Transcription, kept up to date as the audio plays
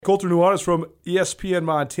Colter Nuanez from ESPN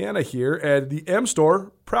Montana here, and the M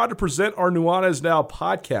Store, proud to present our Nuanez Now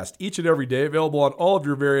podcast each and every day, available on all of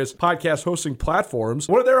your various podcast hosting platforms.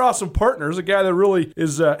 One of their awesome partners, a guy that really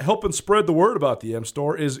is helping spread the word about the M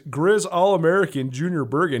Store, is Grizz All-American Junior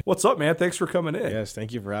Bergen. What's up, man? Thanks for coming in. Yes,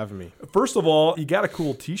 thank you for having me. First of all, you got a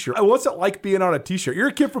cool t-shirt. What's it like being on a t-shirt? You're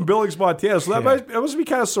a kid from Billings, Montana, so that must be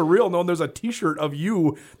kind of surreal knowing there's a t-shirt of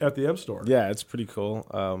you at the M Store. Yeah, it's pretty cool.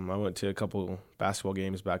 I went to a couple basketball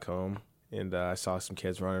games back home, and I saw some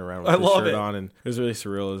kids running around with the shirt on, and it was really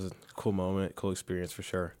surreal. It was a cool moment, cool experience for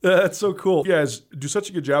sure. That's so cool. You guys do such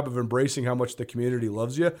a good job of embracing how much the community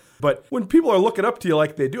loves you. But when people are looking up to you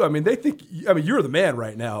like they do, they think, you're the man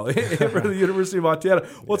right now for the University of Montana.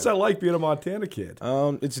 What's that like being a Montana kid?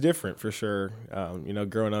 It's different for sure.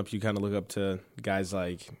 Growing up, you kind of look up to guys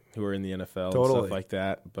like who are in the NFL and stuff like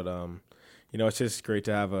that. But, it's just great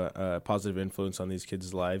to have a positive influence on these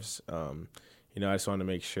kids' lives. I just want to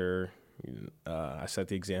make sure I set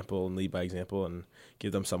the example and lead by example and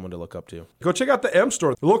give them someone to look up to. Go check out the M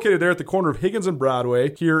Store. They're located there at the corner of Higgins and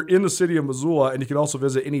Broadway here in the city of Missoula, and you can also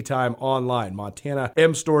visit anytime online,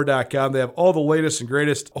 montanamstore.com. They have all the latest and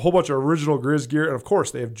greatest, a whole bunch of original Grizz gear, and of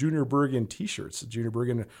course, they have Junior Bergen t-shirts. Junior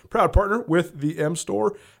Bergen, proud partner with the M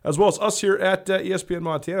Store, as well as us here at ESPN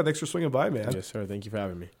Montana. Thanks for swinging by, man. Yes, sir. Thank you for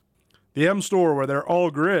having me. The M Store, where they're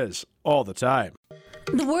all Grizz all the time.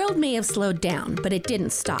 The world may have slowed down, but it didn't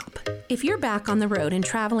stop. If you're back on the road and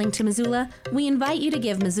traveling to Missoula, we invite you to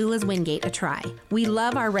give Missoula's Wingate a try. We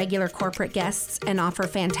love our regular corporate guests and offer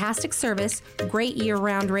fantastic service, great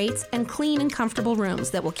year-round rates, and clean and comfortable rooms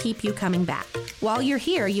that will keep you coming back. While you're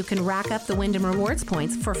here, you can rack up the Wyndham Rewards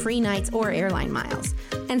points for free nights or airline miles.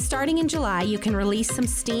 And starting in July, you can release some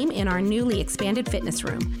steam in our newly expanded fitness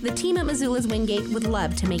room. The team at Missoula's Wingate would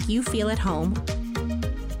love to make you feel at home.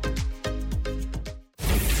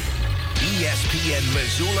 ESPN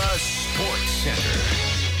Missoula Sports Center.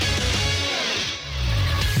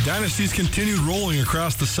 Dynasties continued rolling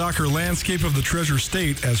across the soccer landscape of the Treasure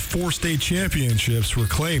State as 4 state championships were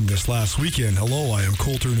claimed this last weekend. Hello, I am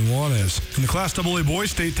Colter Nuanez. In the Class AA Boys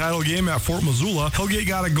State title game at Fort Missoula, Hellgate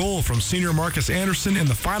got a goal from senior Marcus Anderson in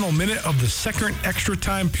the final minute of the second extra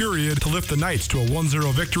time period to lift the Knights to a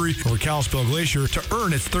 1-0 victory over Kalispell Glacier to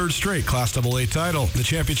earn its 3rd straight Class AA title. The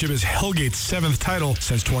championship is Hellgate's 7th title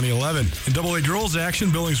since 2011. In AA girls action,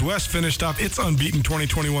 Billings West finished off its unbeaten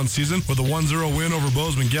 2021 season with a 1-0 win over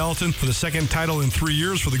Bozeman Gallatin for the 2nd title in 3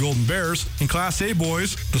 years for the Golden Bears. In Class A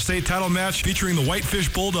boys, the state title match featuring the Whitefish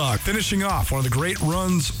Bulldog. Finishing off one of the great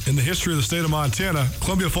runs in the history of the state of Montana,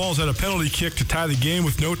 Columbia Falls had a penalty kick to tie the game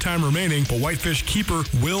with no time remaining, but Whitefish keeper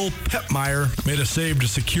Will Pepmeyer made a save to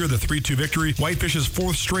secure the 3-2 victory. Whitefish's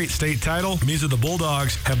 4th straight state title means that the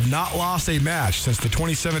Bulldogs have not lost a match since the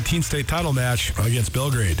 2017 state title match against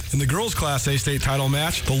Belgrade. In the girls Class A state title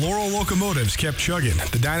match, the Laurel Locomotives kept chugging.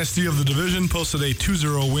 The dynasty of the division posted a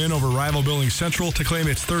 2-0 win over rival Billings Central to claim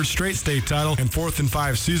its 3rd straight state title and 4th in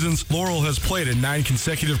 5 seasons. Laurel has played in 9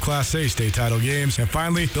 consecutive Class A state title games. And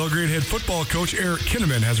finally, Belgrade head football coach Eric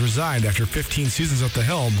Kinnaman has resigned after 15 seasons at the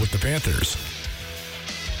helm with the Panthers.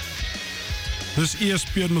 This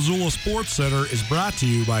ESPN Missoula Sports Center is brought to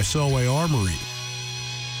you by Selway Armory.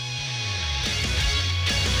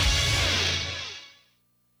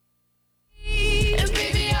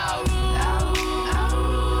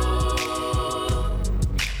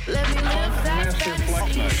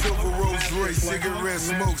 Cigarette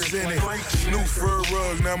smokes in it. New fur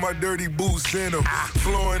rug, now my dirty boots in them.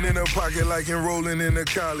 Flowing in a pocket like enrolling in a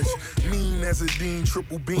college. Mean as a dean,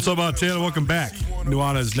 triple beam. What's up, Montana? Welcome back.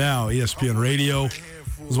 Nuanez Now, ESPN Radio,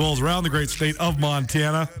 as well as around the great state of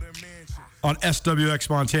Montana on SWX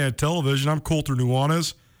Montana Television. I'm Colter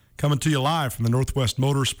Nuanez, coming to you live from the Northwest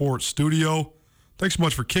Motorsports Studio. Thanks so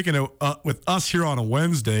much for kicking it with us here on a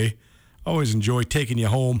Wednesday. I always enjoy taking you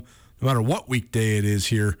home, no matter what weekday it is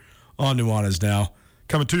here on Nuanez Now.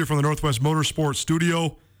 Coming to you from the Northwest Motorsports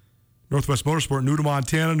Studio. Northwest Motorsport, new to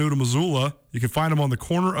Montana, new to Missoula. You can find them on the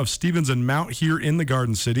corner of Stevens and Mount here in the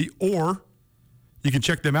Garden City, or you can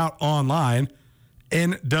check them out online,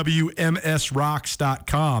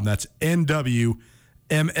 nwmsrocks.com. That's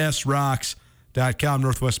nwmsrocks.com.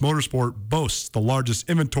 Northwest Motorsport boasts the largest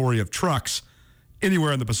inventory of trucks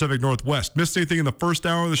anywhere in the Pacific Northwest. Missed anything in the first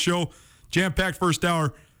hour of the show? Jam-packed first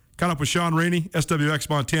hour. Caught up with Sean Rainey, SWX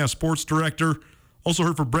Montana Sports Director. Also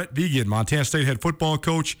heard from Brett Vigen, Montana State head football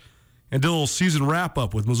coach. And did a little season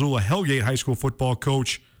wrap-up with Missoula Hellgate High School football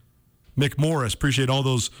coach Mick Morris. Appreciate all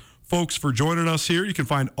those folks for joining us here. You can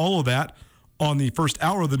find all of that on the first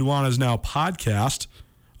hour of the Nuanez Now podcast.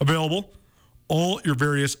 Available all your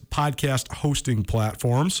various podcast hosting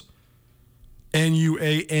platforms.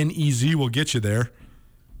 NUANEZ will get you there.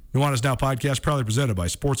 Nuanez Now podcast proudly presented by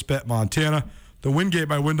Sportsbet Montana, the Wingate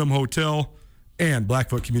by Wyndham Hotel, and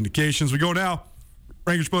Blackfoot Communications. We go now.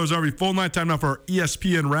 Rangers Brothers RV phone line time now for our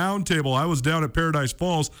ESPN Roundtable. I was down at Paradise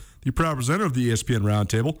Falls, the proud presenter of the ESPN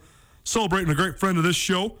Roundtable, celebrating a great friend of this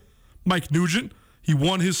show, Mike Nugent. He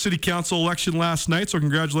won his city council election last night, so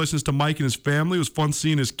congratulations to Mike and his family. It was fun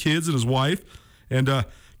seeing his kids and his wife, and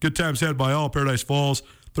good times had by all. Paradise Falls,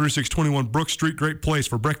 3621 Brook Street, great place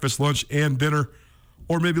for breakfast, lunch, and dinner,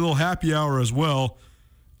 or maybe a little happy hour as well.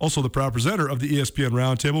 Also the proud presenter of the ESPN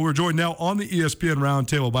Roundtable. We're joined now on the ESPN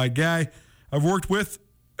Roundtable by a guy I've worked with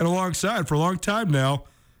and alongside for a long time now,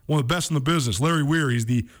 one of the best in the business, Larry Weir. He's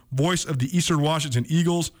the voice of the Eastern Washington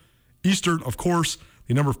Eagles. Eastern, of course,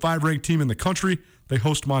 the number 5 ranked team in the country. They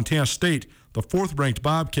host Montana State, the 4th ranked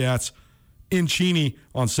Bobcats, in Cheney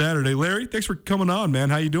on Saturday. Larry, thanks for coming on, man.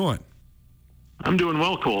 How you doing? I'm doing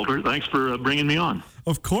well, Colter. Thanks for bringing me on.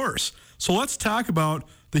 Of course. So let's talk about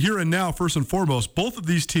the here and now first and foremost. Both of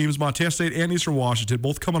these teams, Montana State and Eastern Washington,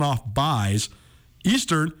 both coming off byes.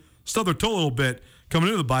 Eastern stubbed their toe a little bit coming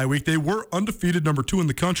into the bye week. They were undefeated, number 2 in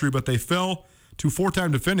the country, but they fell to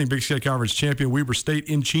 4-time defending Big Sky Conference champion Weber State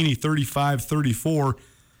in Cheney, 35-34.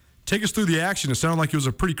 Take us through the action. It sounded like it was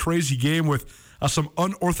a pretty crazy game with some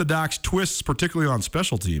unorthodox twists, particularly on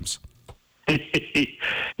special teams.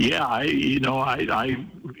 Yeah, I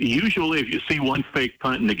usually if you see one fake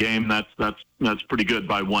punt in the game, that's pretty good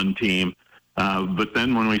by one team. But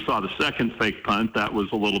then when we saw the second fake punt, that was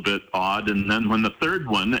a little bit odd. And then when the third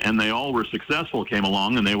one, and they all were successful, came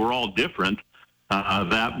along, and they were all different,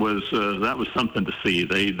 that was something to see.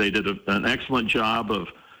 They did an excellent job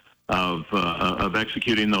of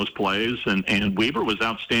executing those plays, and Weber was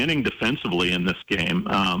outstanding defensively in this game.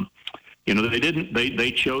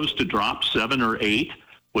 They chose to drop 7 or 8,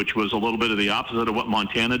 which was a little bit of the opposite of what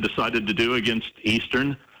Montana decided to do against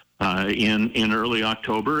Eastern in early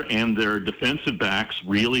October, and their defensive backs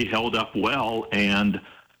really held up well, and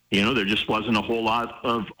there just wasn't a whole lot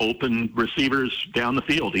of open receivers down the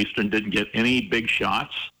field. Eastern didn't get any big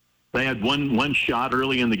shots. They had one shot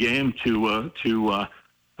early in the game to Lolo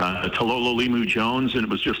Limu Jones, and it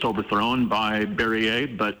was just overthrown by Berrier,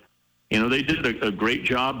 but they did a great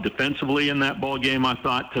job defensively in that ball game, I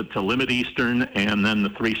thought, to limit Eastern, and then the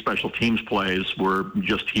 3 special teams plays were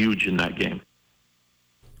just huge in that game.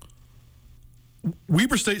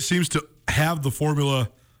 Weber State seems to have the formula,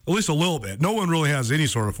 at least a little bit. No one really has any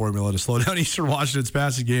sort of formula to slow down Eastern Washington's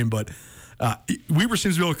passing game, but Weber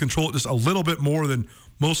seems to be able to control it just a little bit more than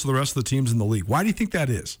most of the rest of the teams in the league. Why do you think that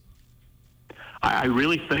is? I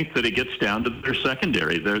really think that it gets down to their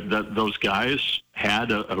secondary. Those guys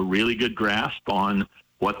had a really good grasp on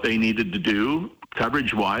what they needed to do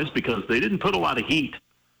coverage-wise because they didn't put a lot of heat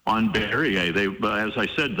on Berrier. As I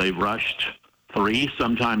said, they rushed 3,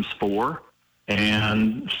 sometimes 4,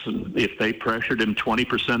 and if they pressured him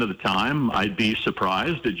 20% of the time, I'd be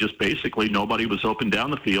surprised. It just basically nobody was open down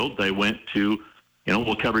the field. They went to,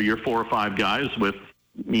 we'll cover your 4 or 5 guys with,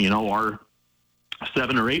 our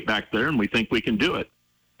 7 or 8 back there, and we think we can do it.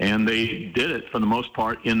 And they did it for the most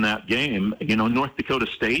part in that game. North Dakota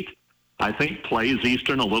State, I think, plays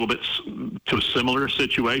Eastern a little bit to a similar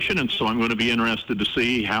situation, and so I'm going to be interested to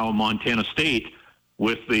see how Montana State,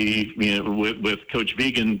 with with Coach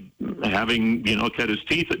Vigen having cut his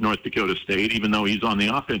teeth at North Dakota State, even though he's on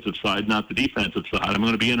the offensive side, not the defensive side. I'm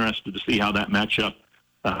going to be interested to see how that matchup,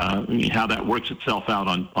 how that works itself out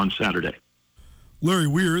on Saturday. Larry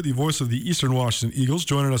Weir, the voice of the Eastern Washington Eagles,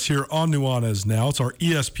 joining us here on Nuanez Now. It's our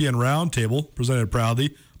ESPN Roundtable, presented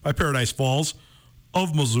proudly by Paradise Falls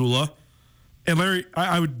of Missoula. And Larry,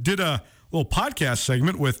 I did a little podcast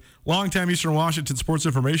segment with longtime Eastern Washington Sports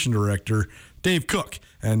Information Director Dave Cook.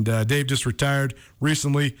 And Dave just retired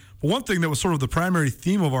recently. But one thing that was sort of the primary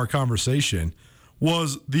theme of our conversation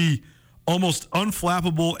was the almost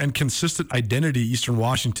unflappable and consistent identity Eastern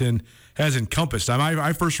Washington has encompassed.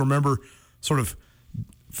 I first remember sort of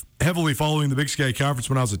heavily following the Big Sky Conference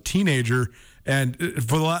when I was a teenager, and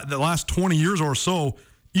for the last 20 years or so,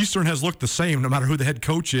 Eastern has looked the same no matter who the head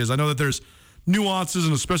coach is. I know that there's nuances,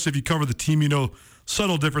 and especially if you cover the team,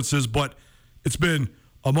 subtle differences, but it's been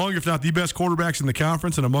among, if not the best quarterbacks in the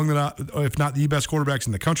conference, and among if not the best quarterbacks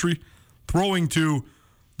in the country, throwing to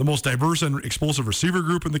the most diverse and explosive receiver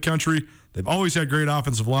group in the country. They've always had great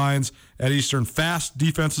offensive lines at Eastern, fast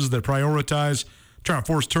defenses that prioritize trying to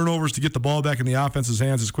force turnovers to get the ball back in the offense's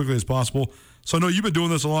hands as quickly as possible. So I know you've been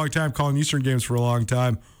doing this a long time, calling Eastern games for a long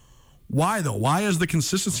time. Why, though? Why has the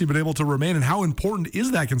consistency been able to remain, and how important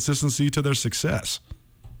is that consistency to their success?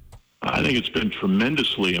 I think it's been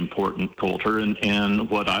tremendously important, Colter, and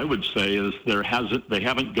what I would say is they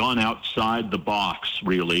haven't gone outside the box,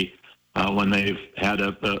 really, when they've had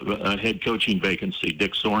a head coaching vacancy.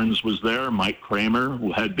 Dick Zorns was there. Mike Kramer,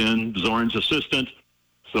 who had been Zorns' assistant.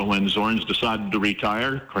 So when Zorns decided to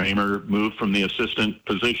retire, Kramer moved from the assistant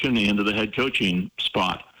position into the head coaching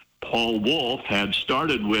spot. Paul Wolf had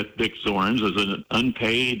started with Dick Zorns as an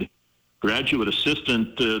unpaid graduate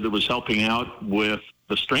assistant that was helping out with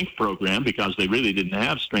the strength program because they really didn't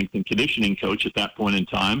have strength and conditioning coach at that point in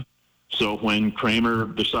time. So when Kramer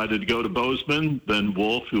decided to go to Bozeman, then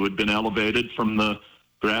Wolf, who had been elevated from the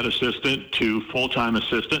grad assistant to full-time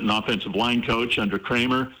assistant and offensive line coach under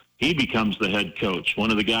Kramer, he becomes the head coach.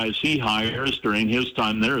 One of the guys he hires during his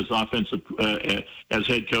time there as as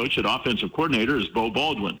head coach and offensive coordinator is Bo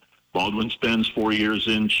Baldwin. Baldwin spends 4 years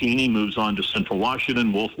in Cheney, moves on to Central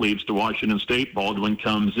Washington. Wolf leaves to Washington State. Baldwin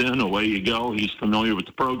comes in. Away you go. He's familiar with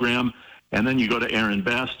the program. And then you go to Aaron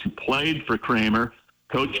Best, who played for Kramer,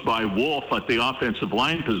 coached by Wolf at the offensive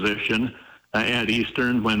line position at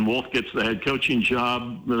Eastern. When Wolf gets the head coaching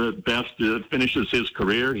job, Best finishes his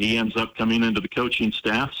career. He ends up coming into the coaching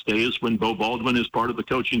staff, stays when Bo Baldwin is part of the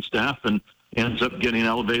coaching staff, and ends up getting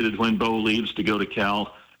elevated when Bo leaves to go to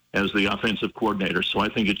Cal as the offensive coordinator. So I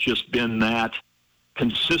think it's just been that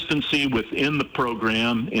consistency within the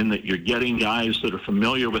program in that you're getting guys that are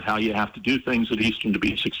familiar with how you have to do things at Eastern to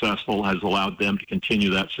be successful has allowed them to continue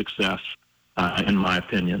that success, in my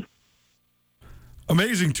opinion.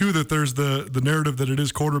 Amazing, too, that there's the narrative that it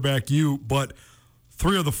is quarterback you, but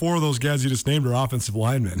 3 of the 4 of those guys you just named are offensive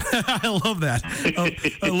linemen. I love that.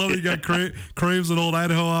 I love that you got Craves, an old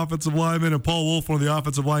Idaho offensive lineman, and Paul Wolf, one of the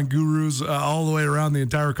offensive line gurus all the way around the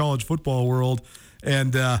entire college football world.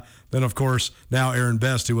 And then, of course, now Aaron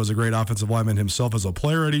Best, who was a great offensive lineman himself as a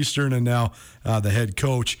player at Eastern and now the head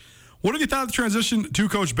coach. What have you thought of the transition to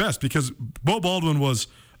Coach Best? Because Bo Baldwin was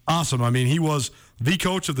awesome. I mean, he was the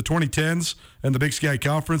coach of the 2010s and the Big Sky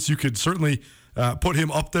Conference. You could certainly put him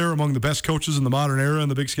up there among the best coaches in the modern era in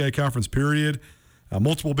the Big Sky Conference period.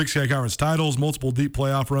 Multiple Big Sky Conference titles, multiple deep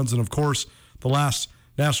playoff runs, and, of course, the last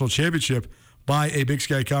national championship by a Big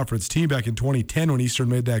Sky Conference team back in 2010 when Eastern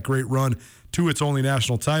made that great run to its only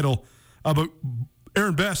national title. But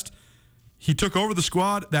Aaron Best, he took over the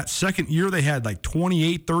squad. That second year, they had like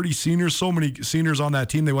 28, 30 seniors, so many seniors on that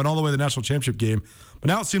team. They went all the way to the national championship game. But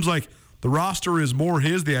now it seems like the roster is more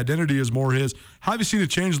his. The identity is more his. How have you seen it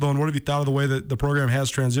change, though, and what have you thought of the way that the program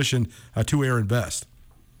has transitioned to Aaron Best?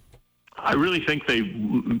 I really think they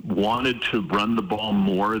wanted to run the ball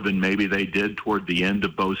more than maybe they did toward the end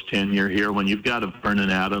of Bo's tenure here. When you've got a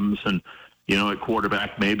Vernon Adams and, at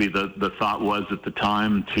quarterback, maybe the thought was at the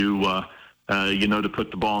time to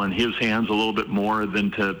put the ball in his hands a little bit more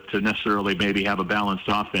than to necessarily maybe have a balanced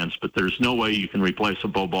offense. But there's no way you can replace a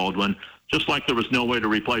Bo Baldwin, just like there was no way to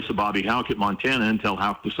replace a Bobby Houck at Montana until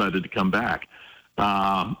Houck decided to come back.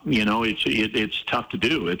 It's tough to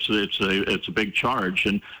do. It's a big charge.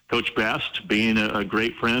 And Coach Best, being a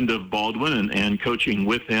great friend of Baldwin and coaching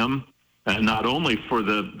with him, and not only for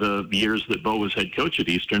the years that Bo was head coach at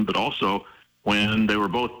Eastern, but also when they were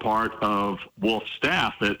both part of Wolf's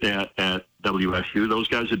staff at WSU. Those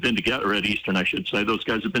guys had been together at Eastern, I should say. Those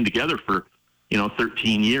guys have been together for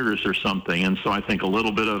 13 years or something. And so I think a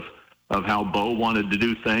little bit of how Bo wanted to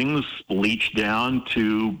do things leached down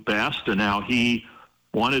to Best, and how he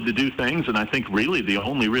wanted to do things. And I think really the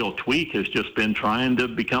only real tweak has just been trying to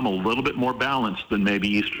become a little bit more balanced than maybe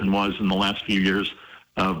Eastern was in the last few years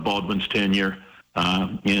of Baldwin's tenure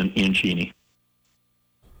in Cheney.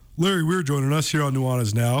 Larry Weir joining us here on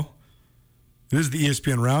Nuanez Now. It is the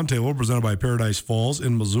ESPN Roundtable presented by Paradise Falls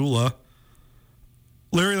in Missoula.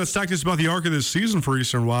 Larry, let's talk to us about the arc of this season for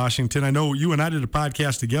Eastern Washington. I know you and I did a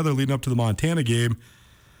podcast together leading up to the Montana game.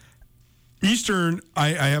 Eastern, I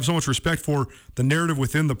have so much respect for the narrative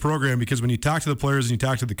within the program, because when you talk to the players and you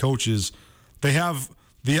talk to the coaches, they have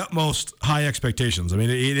the utmost high expectations. I mean,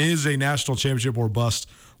 it is a national championship or bust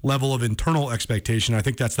level of internal expectation. I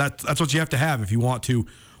think that's what you have to have if you want to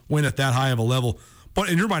win at that high of a level. But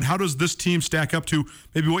in your mind, how does this team stack up to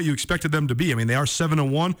maybe what you expected them to be? I mean, they are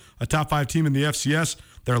 7-1, a top 5 team in the FCS.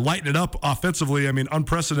 They're lighting it up offensively. I mean,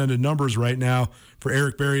 unprecedented numbers right now for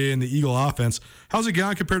Eric Berrier and the Eagle offense. How's it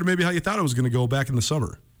gone compared to maybe how you thought it was going to go back in the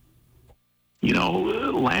summer?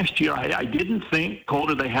 Last year, I didn't think,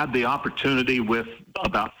 Colter, they had the opportunity with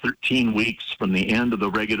about 13 weeks from the end of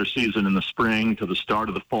the regular season in the spring to the start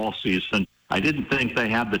of the fall season. I didn't think they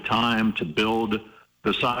had the time to build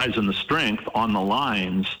the size and the strength on the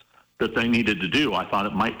lines that they needed to do. I thought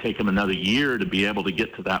it might take them another year to be able to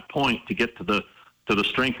get to that point, to get to the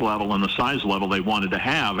strength level and the size level they wanted to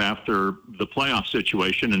have after the playoff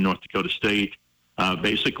situation in North Dakota State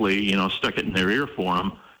basically, stuck it in their ear for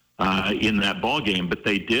them. in that ball game, but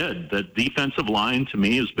they did. The defensive line, to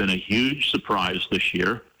me, has been a huge surprise this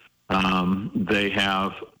year. They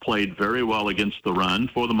have played very well against the run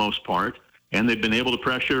for the most part, and they've been able to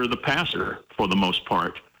pressure the passer for the most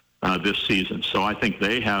part this season. So I think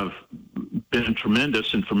they have been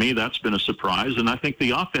tremendous, and for me, that's been a surprise. And I think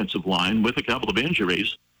the offensive line, with a couple of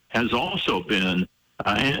injuries, has also been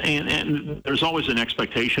and there's always an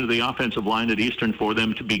expectation of the offensive line at Eastern for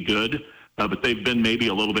them to be good, but they've been maybe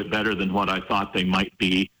a little bit better than what I thought they might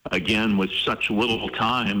be, again, with such little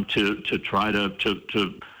time to try to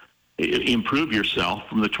improve yourself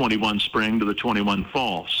from the 21 spring to the 21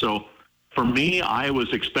 fall. So for me, I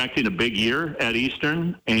was expecting a big year at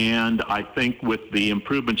Eastern, and I think with the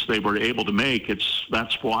improvements they were able to make,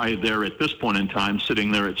 that's why they're at this point in time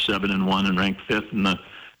sitting there at 7-1 and ranked 5th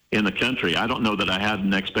in the country. I don't know that I had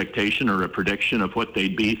an expectation or a prediction of what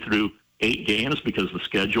they'd be through 8 games, because the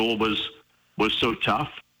schedule was so tough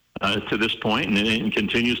to this point, and it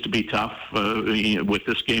continues to be tough with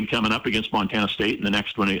this game coming up against Montana State and the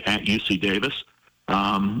next one at UC Davis.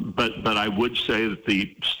 But I would say that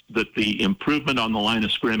the improvement on the line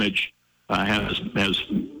of scrimmage has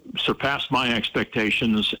surpassed my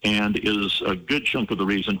expectations and is a good chunk of the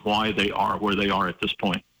reason why they are where they are at this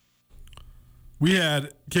point. We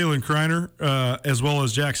had Kalen Kreiner as well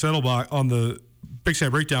as Jack Settlebach on the Big Sky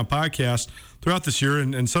Breakdown podcast throughout this year,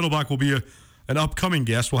 and Settlebach will be an upcoming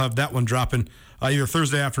guest. We'll have that one dropping either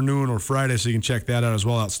Thursday afternoon or Friday, so you can check that out as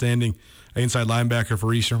well. Outstanding inside linebacker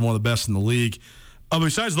for Eastern, one of the best in the league.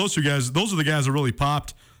 Besides those two guys, those are the guys that really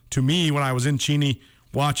popped to me when I was in Cheney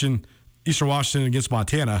watching Eastern Washington against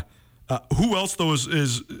Montana. Who else, though,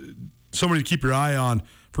 is somebody to keep your eye on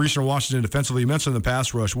for Eastern Washington defensively? You mentioned the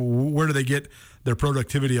pass rush. Where do they get their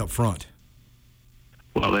productivity up front?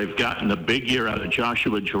 Well, they've gotten a big year out of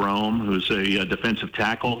Joshua Jerome, who's a defensive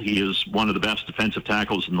tackle. He is one of the best defensive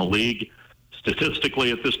tackles in the league.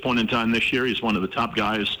 Statistically, at this point in time this year, he's one of the top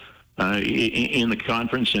guys in the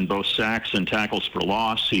conference in both sacks and tackles for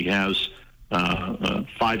loss. He has 5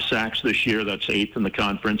 sacks this year. That's 8th in the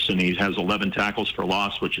conference, and he has 11 tackles for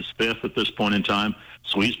loss, which is 5th at this point in time.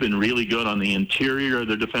 So he's been really good on the interior of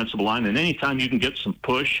the defensive line, and anytime you can get some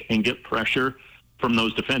push and get pressure from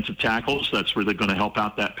those defensive tackles, that's really going to help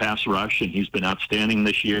out that pass rush, and he's been outstanding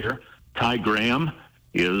this year. Ty Graham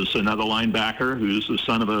is another linebacker who's the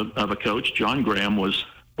son of a coach. John Graham was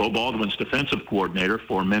Bo Baldwin's defensive coordinator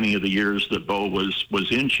for many of the years that Bo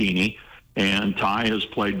was in Cheney, and Ty has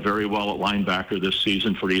played very well at linebacker this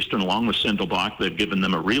season for Eastern, along with Sendelbach. They've given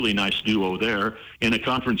them a really nice duo there in a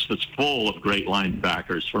conference that's full of great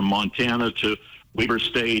linebackers, from Montana to Weber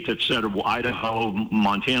State, et cetera, Idaho,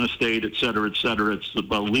 Montana State, et cetera, et cetera. It's a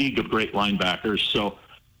league of great linebackers. So,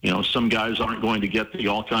 some guys aren't going to get the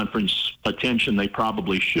all-conference attention they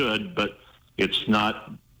probably should, but it's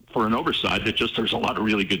not for an oversight. It's just there's a lot of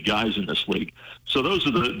really good guys in this league. So those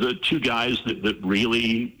are the two guys that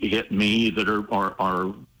really hit me that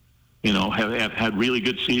are have had really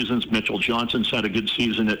good seasons. Mitchell Johnson's had a good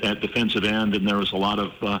season at defensive end, and there was a lot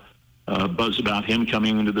of buzz about him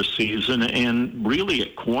coming into the season. And really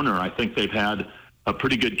at corner, I think they've had a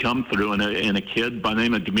pretty good come through in a kid by the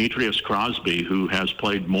name of Demetrius Crosby, who has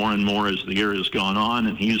played more and more as the year has gone on,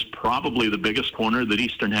 and he's probably the biggest corner that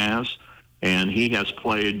Eastern has. And he has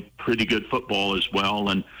played pretty good football as well.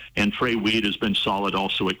 And Trey Weed has been solid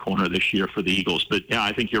also at corner this year for the Eagles. But, yeah,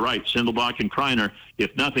 I think you're right. Sendelbach and Kreiner,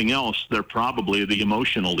 if nothing else, they're probably the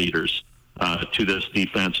emotional leaders to this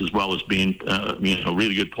defense, as well as being,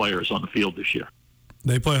 really good players on the field this year.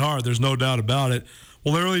 They play hard. There's no doubt about it.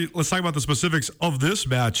 Well, Larry, let's talk about the specifics of this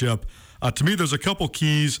matchup. To me, there's a couple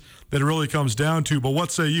keys that it really comes down to. But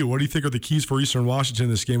what say you? What do you think are the keys for Eastern Washington in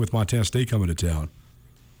this game with Montana State coming to town?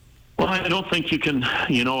 Well, I don't think you can,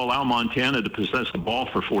 allow Montana to possess the ball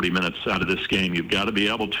for 40 minutes out of this game. You've got to be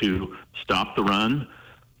able to stop the run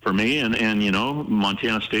for me. And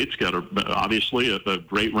Montana State's got obviously a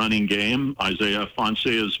great running game. Isaiah Fonse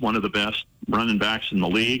is one of the best running backs in the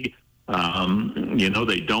league.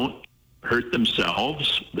 They don't hurt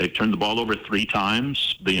themselves. They've turned the ball over 3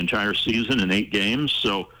 times the entire season in 8 games.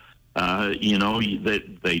 So,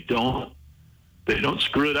 they don't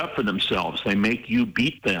screw it up for themselves. They make you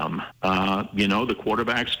beat them. The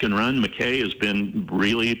quarterbacks can run. McKay has been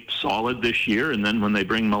really solid this year, and then when they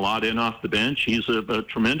bring Malott in off the bench, he's a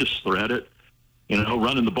tremendous threat at,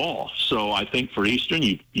 running the ball. So I think for Eastern,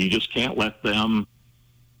 you just can't let them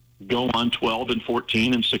go on 12 and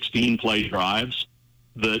 14 and 16 play drives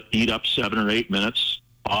that eat up 7 or 8 minutes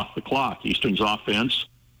off the clock. Eastern's offense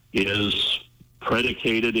is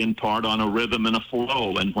predicated in part on a rhythm and a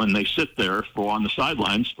flow, and when they sit there on the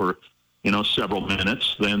sidelines for several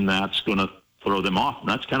minutes, then that's going to throw them off. And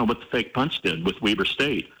that's kind of what the fake punts did with Weber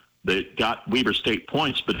State. They got Weber State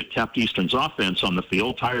points, but it kept Eastern's offense on the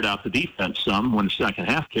field, tired out the defense some when the second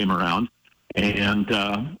half came around, and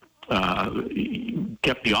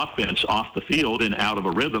kept the offense off the field and out of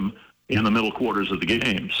a rhythm in the middle quarters of the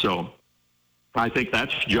game. So I think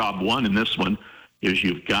that's job one in this one, is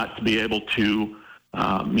you've got to be able to,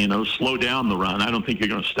 slow down the run. I don't think you're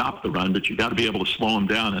going to stop the run, but you've got to be able to slow them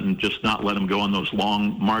down and just not let them go on those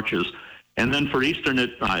long marches. And then for Eastern,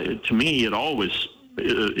 to me,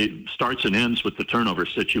 it starts and ends with the turnover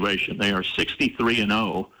situation. They are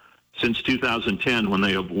 63-0 since 2010 when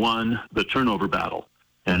they have won the turnover battle.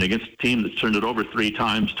 And against a team that's turned it over 3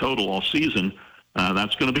 times total all season,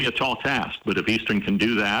 that's going to be a tall task. But if Eastern can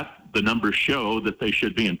do that, the numbers show that they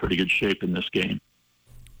should be in pretty good shape in this game.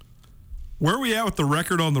 Where are we at with the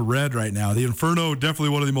record on the Red right now? The Inferno, definitely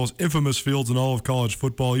one of the most infamous fields in all of college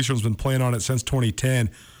football. Eastern's been playing on it since 2010.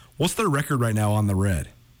 What's their record right now on the Red?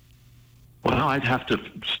 Well, I'd have to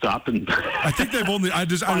stop and. I think they've only. I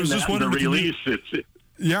was just wondering. The release, it's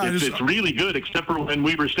really good, except for when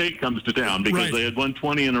Weber State comes to town, because they had won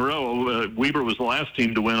 20 in a row. Weber was the last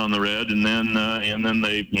team to win on the Red, and then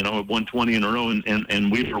they won 20 in a row,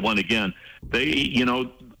 and Weber won again. They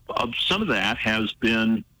some of that has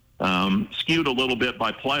been skewed a little bit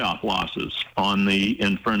by playoff losses on the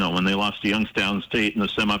Inferno when they lost to Youngstown State in the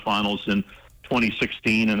semifinals in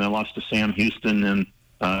 2016, and they lost to Sam Houston in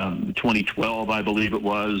 2012, I believe it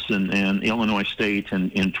was, and Illinois State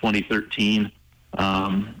in 2013.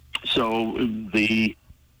 So the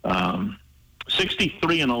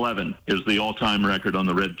 63-11 is the all-time record on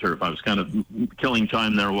the red turf. I was kind of killing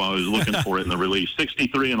time there while I was looking for it in the release.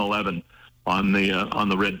 63-11 on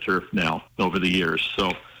the red turf now over the years.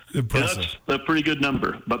 So that's a pretty good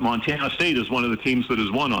number. But Montana State is one of the teams that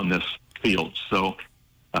has won on this field. So.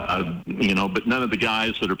 But none of the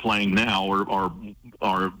guys that are playing now or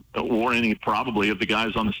any probably of the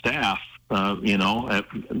guys on the staff, they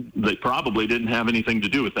probably didn't have anything to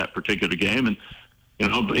do with that particular game. And,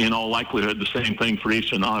 in all likelihood, the same thing for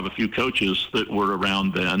Eastern. I'll have a few coaches that were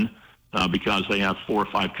around then because they have 4 or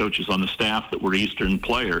 5 coaches on the staff that were Eastern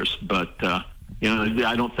players. But, I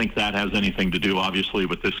don't think that has anything to do, obviously,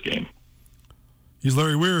 with this game. He's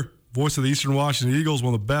Larry Weir, voice of the Eastern Washington Eagles,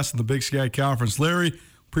 one of the best in the Big Sky Conference. Larry,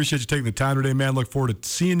 appreciate you taking the time today, man. Look forward to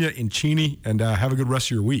seeing you in Cheney, and have a good rest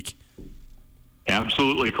of your week.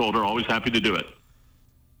 Absolutely, Colter. Always happy to do it.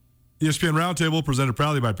 ESPN Roundtable presented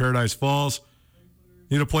proudly by Paradise Falls.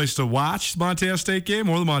 Need a place to watch the Montana State game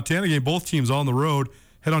or the Montana game? Both teams on the road.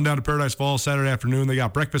 Head on down to Paradise Falls Saturday afternoon. They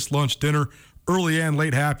got breakfast, lunch, dinner, early and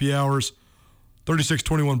late happy hours.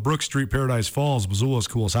 3621 Brook Street, Paradise Falls, Missoula's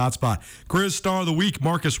coolest hotspot. Grizz Star of the Week,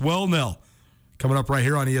 Marcus Wellnell, coming up right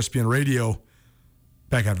here on ESPN Radio.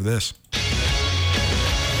 Back after this.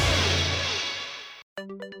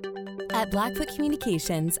 At Blackfoot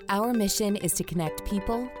Communications, our mission is to connect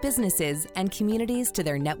people, businesses, and communities to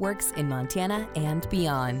their networks in Montana and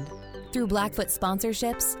beyond. Through Blackfoot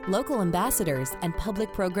sponsorships, local ambassadors, and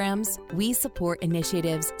public programs, we support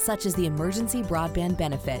initiatives such as the Emergency Broadband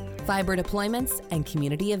Benefit, fiber deployments, and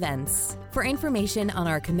community events. For information on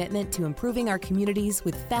our commitment to improving our communities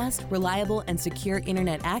with fast, reliable, and secure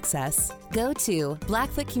internet access, go to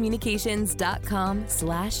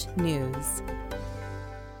blackfootcommunications.com/news.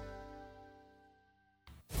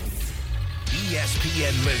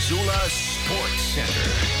 ESPN Missoula Sports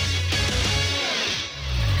Center.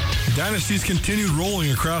 Dynasties continued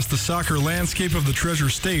rolling across the soccer landscape of the Treasure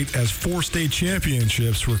State as 4 state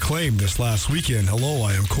championships were claimed this last weekend. Hello,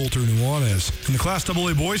 I am Colter Nuanez. In the Class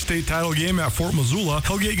AA Boys State title game at Fort Missoula,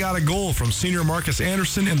 Hellgate got a goal from senior Marcus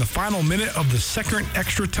Anderson in the final minute of the second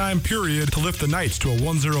extra time period to lift the Knights to a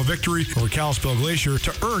 1-0 victory over Kalispell Glacier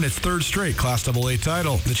to earn its 3rd straight Class AA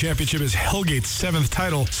title. The championship is Hellgate's 7th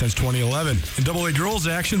title since 2011. In AA girls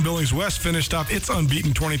action, Billings West finished off its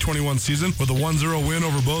unbeaten 2021 season with a 1-0 win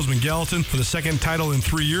over Bozeman Gallatin for the 2nd title in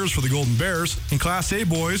 3 years for the Golden Bears. In Class A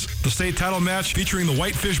boys, the state title match featuring the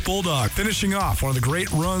Whitefish Bulldog. Finishing off one of the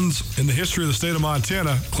great runs in the history of the state of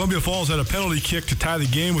Montana, Columbia Falls had a penalty kick to tie the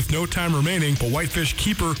game with no time remaining, but Whitefish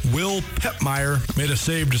keeper Will Pepmeyer made a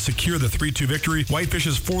save to secure the 3-2 victory.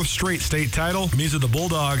 Whitefish's 4th straight state title means that the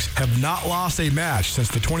Bulldogs have not lost a match since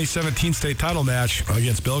the 2017 state title match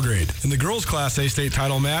against Belgrade. In the girls' Class A state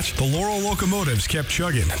title match, the Laurel Locomotives kept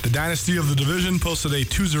chugging. The dynasty of the division posted a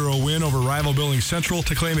 2-0 win over rival Billings Central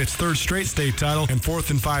to claim its 3rd straight state title and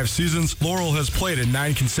 4th in 5 seasons. Laurel has played in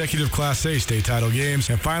 9 consecutive Class A state title games.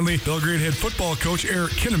 And finally, Belgrade head football coach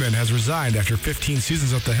Eric Kinneman has resigned after 15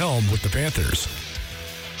 seasons at the helm with the Panthers.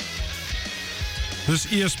 This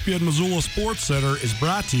ESPN Missoula Sports Center is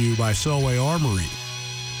brought to you by Selway Armory.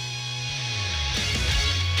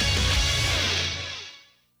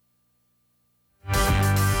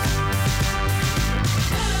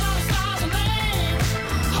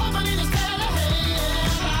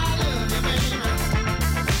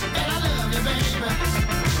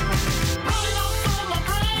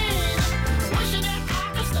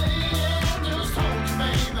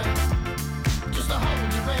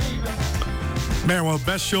 Man, one of the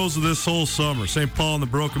best shows of this whole summer. St. Paul and the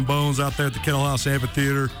Broken Bones out there at the Kettle House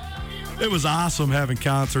Amphitheater. It was awesome having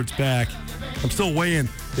concerts back. I'm still weighing,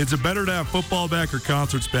 is it better to have football back or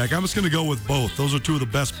concerts back? I'm just going to go with both. Those are two of the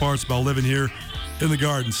best parts about living here in the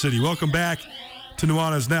Garden City. Welcome back to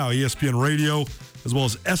Nuanez Now, ESPN Radio, as well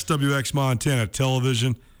as SWX Montana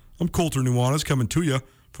Television. I'm Colter Nuanez coming to you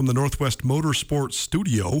from the Northwest Motorsport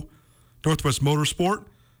Studio. Northwest Motorsport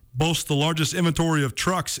boasts the largest inventory of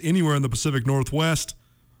trucks anywhere in the Pacific Northwest.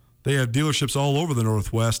 They have dealerships all over the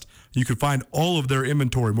Northwest. You can find all of their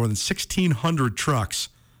inventory, more than 1,600 trucks,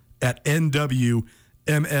 at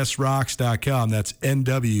nwmsrocks.com. That's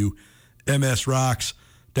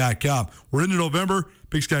nwmsrocks.com. We're into November.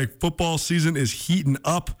 Big Sky football season is heating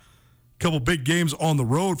up. A couple big games on the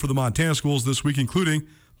road for the Montana schools this week, including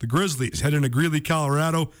the Grizzlies heading to Greeley,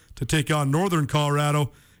 Colorado to take on Northern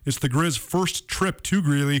Colorado. It's the Grizz' first trip to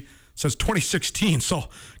Greeley since 2016. So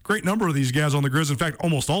great number of these guys on the Grizz. In fact,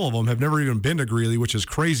 almost all of them have never even been to Greeley, which is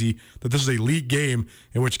crazy that this is a league game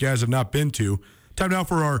in which guys have not been to. Time now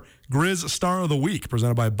for our Grizz Star of the Week,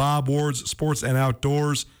 presented by Bob Ward's Sports and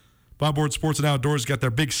Outdoors. Bob Ward's Sports and Outdoors got their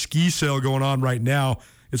big ski sale going on right now.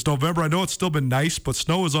 It's November. I know it's still been nice, but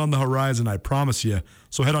snow is on the horizon, I promise you.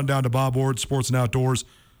 So head on down to Bob Ward's Sports and Outdoors.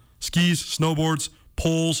 Skis, snowboards,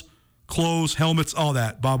 poles, clothes, helmets, all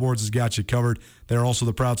that. Bob Ward's has got you covered. They're also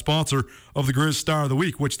the proud sponsor of the Grizz Star of the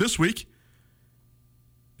Week, which this week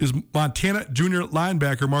is Montana junior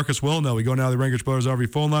linebacker Marcus Wellnell. We go now to the Rangers Brothers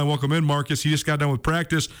RV phone line. Welcome in, Marcus. He just got done with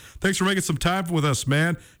practice. Thanks for making some time with us,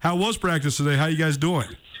 man. How was practice today? How you guys doing?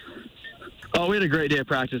 Oh, we had a great day of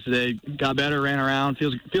practice today. Got better, ran around.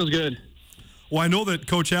 Feels good. Well, I know that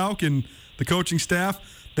Coach Houck and the coaching staff,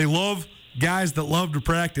 they love guys that love to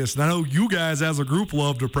practice. And I know you guys as a group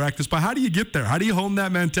love to practice, but how do you get there? How do you hone that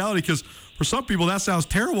mentality? Because for some people, that sounds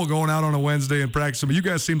terrible going out on a Wednesday and practicing, but you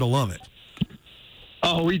guys seem to love it.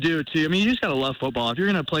 Oh, we do too. I mean, you just gotta love football. If you're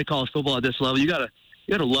gonna play college football at this level, you gotta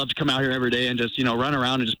love to come out here every day and just run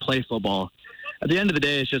around and just play football. At the end of the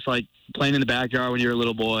day, it's just like playing in the backyard when you're a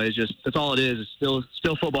little boy. It's just that's all it is. It's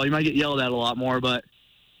still football. You might get yelled at a lot more, but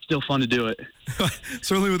still fun to do it.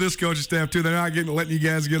 Certainly with this coaching staff too, they're not letting you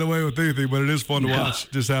guys get away with anything, but it is fun to watch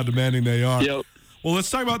just how demanding they are. Yep. Well, let's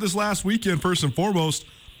talk about this last weekend first and foremost.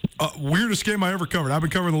 Weirdest game I ever covered. I've been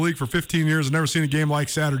covering the league for 15 years. I've never seen a game like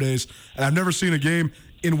Saturday's, and I've never seen a game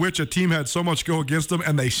in which a team had so much go against them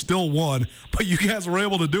and they still won. But you guys were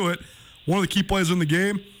able to do it. One of the key plays in the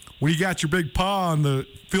game, when you got your big paw on the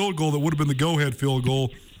field goal that would have been the go-ahead field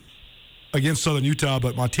goal against Southern Utah,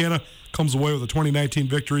 but Montana comes away with a 2019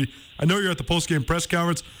 victory. I know you're at the post-game press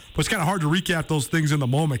conference, but it's kind of hard to recap those things in the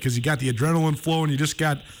moment because you got the adrenaline flowing. You just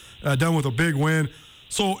got done with a big win.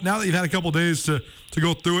 So now that you've had a couple days to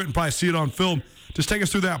go through it and probably see it on film, just take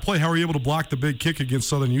us through that play. How were you able to block the big kick against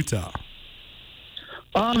Southern Utah?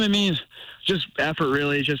 I mean, just effort,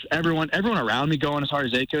 really. Just everyone around me going as hard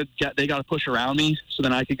as they could. They got to push around me, so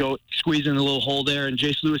then I could go squeeze in the little hole there. And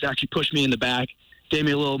Jace Lewis actually pushed me in the back, gave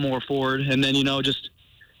me a little more forward, and then just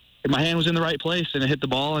my hand was in the right place, and it hit the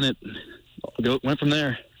ball, and it went from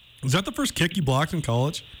there. Was that the first kick you blocked in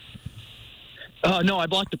college? No, I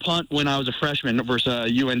blocked the punt when I was a freshman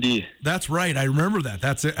versus UND. That's right. I remember that.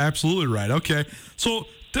 That's absolutely right. Okay. So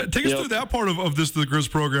take us through that part of the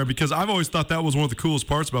Grizz program, because I've always thought that was one of the coolest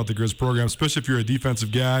parts about the Grizz program, especially if you're a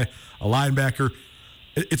defensive guy, a linebacker.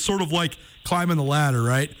 It's sort of like climbing the ladder,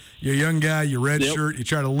 right? You're a young guy, you red shirt, you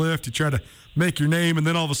try to lift, you try to make your name, and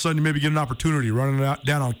then all of a sudden you maybe get an opportunity running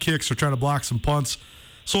down on kicks or trying to block some punts.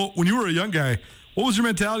 So when you were a young guy, what was your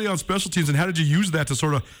mentality on special teams, and how did you use that to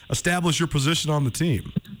sort of establish your position on the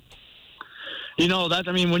team? When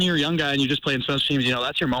you're a young guy and you just play in special teams,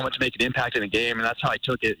 that's your moment to make an impact in a game, and that's how I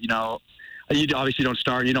took it. You obviously don't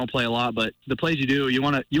start, you don't play a lot, but the plays you do, you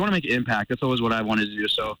want to make an impact. That's always what I wanted to do.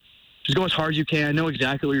 So just go as hard as you can. Know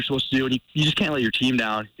exactly what you're supposed to do, and you just can't let your team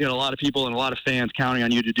down. You got a lot of people and a lot of fans counting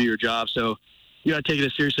on you to do your job. So you got to take it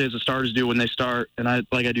as seriously as the starters do when they start. And I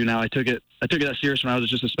do now. I took it that serious when I was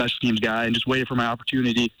just a special teams guy and just waited for my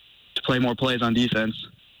opportunity to play more plays on defense.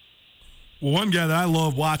 Well, one guy that I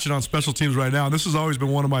love watching on special teams right now, and this has always been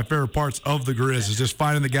one of my favorite parts of the Grizz, is just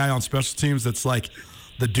finding the guy on special teams that's like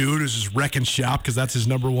the dude who's just wrecking shop because that's his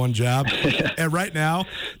number one job. And right now,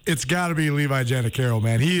 it's got to be Levi Janicaro,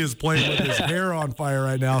 man. He is playing with his hair on fire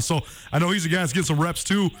right now. So I know he's a guy that's getting some reps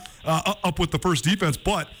too up with the first defense,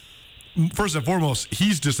 but first and foremost,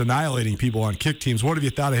 he's just annihilating people on kick teams. What have you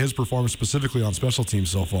thought of his performance specifically on special teams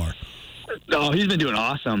so far? Oh, he's been doing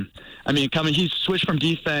awesome. I mean, he's switched to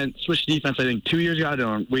defense, I think 2 years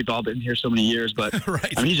ago. We've all been here so many years, but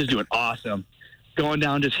right. he's just doing awesome. going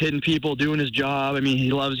down, just hitting people, doing his job. I mean,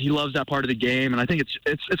 he loves that part of the game, and I think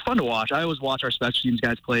it's fun to watch. I always watch our special teams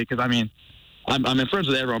guys play because, I mean, I'm friends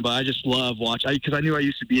with everyone, but I just love watching because I knew I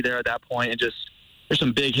used to be there at that point, and just there's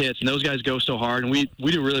some big hits, and those guys go so hard, and we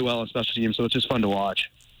do really well on special teams, so it's just fun to watch.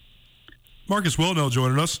 Marcus Wilnell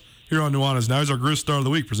joining us here on Nuanez Now. He's our Grizz Star of the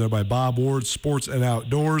Week, presented by Bob Ward Sports and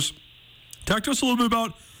Outdoors. Talk to us a little bit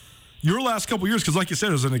about your last couple years, because like you said,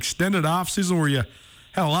 it was an extended offseason where you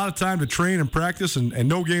had a lot of time to train and practice and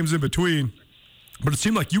no games in between. But it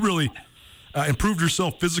seemed like you really improved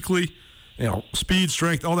yourself physically, speed,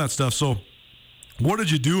 strength, all that stuff. So what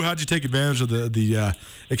did you do? How did you take advantage of the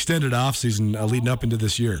extended offseason leading up into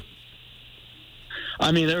this year?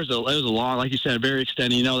 I mean, it was a long, like you said, very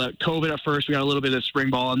extended. That COVID at first, we got a little bit of spring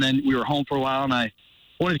ball, and then we were home for a while, and I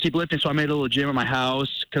wanted to keep lifting, so I made a little gym at my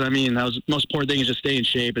house because, I mean, that was the most important thing is just stay in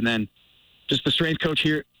shape. And then just the strength coach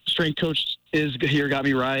is here got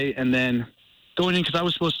me right. And then going in, because I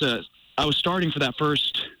was starting for that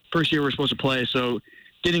first year we were supposed to play. So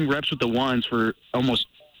getting reps with the ones for almost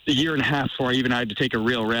a year and a half before I even had to take a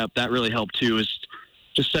real rep, that really helped too, is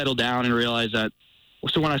just settle down and realize that.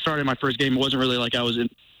 So when I started my first game, it wasn't really like I was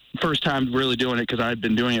first time really doing it because I've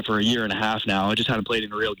been doing it for a year and a half now. I just hadn't played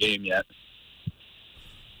in a real game yet.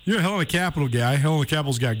 You're a Helena Capital guy. Helena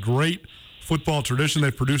Capital's got great football tradition.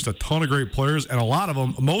 They've produced a ton of great players, and a lot of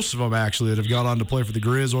them, most of them actually, that have gone on to play for the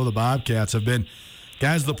Grizz or the Bobcats have been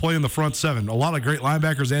guys that play in the front seven. A lot of great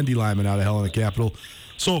linebackers and D-linemen out of Helena Capital.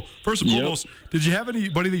 So, first and foremost, did you have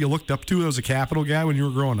anybody that you looked up to that was a Capital guy when you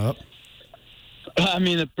were growing up? I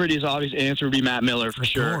mean, the prettiest obvious answer would be Matt Miller for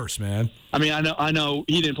sure. Of course, man. I mean, I know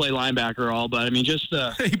he didn't play linebacker at all, but I mean, just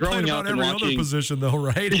he growing up and watching every other position, though,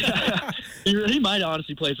 right? Yeah, he might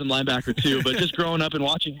honestly play some linebacker too, but just growing up and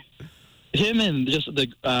watching him and just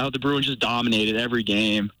the Bruins just dominated every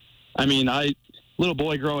game. I mean, little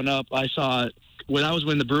boy growing up, I saw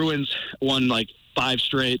when the Bruins won like 3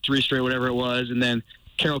 straight, whatever it was, and then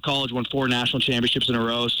Carroll College won 4 national championships in a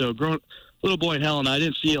row. So little boy in Helena, I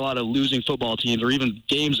didn't see a lot of losing football teams or even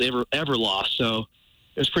games ever lost. So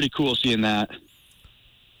it was pretty cool seeing that.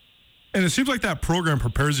 And it seems like that program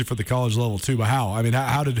prepares you for the college level too. But how? I mean,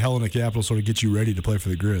 how did Helena Capital sort of get you ready to play for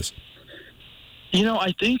the Grizz?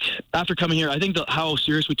 I think after coming here, I think how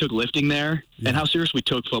serious we took lifting there and how serious we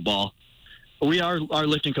took football. Our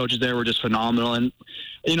lifting coaches there were just phenomenal. And,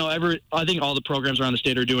 I think all the programs around the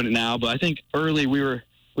state are doing it now. But I think early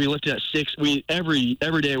we lifted at 6. Every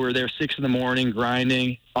day we were there 6 in the morning,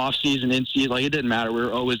 grinding, off season, in season. Like, it didn't matter. We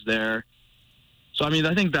were always there. So, I mean,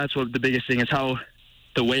 I think that's what the biggest thing is, how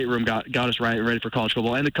the weight room got us ready for college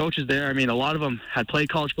football. And the coaches there, I mean, a lot of them had played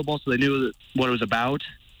college football, so they knew what it was about.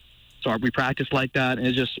 So we practiced like that, and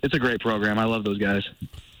it's a great program. I love those guys.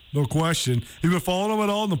 No question. You've been following them at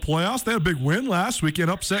all in the playoffs? They had a big win last weekend,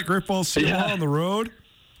 upset Great Falls Seawall on the road.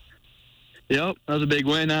 Yep, that was a big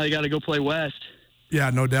win. Now you got to go play West. Yeah,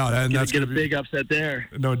 no doubt. And that's going to be a big upset there.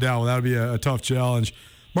 No doubt. Well, that would be a tough challenge.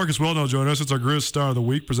 Marcus Wilnell joining us. It's our Grizz Star of the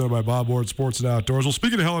Week, presented by Bob Ward Sports and Outdoors. Well,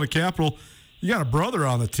 speaking of Helena Capital, you got a brother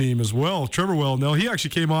on the team as well, Trevor Wilnell. He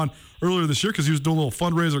actually came on earlier this year because he was doing a little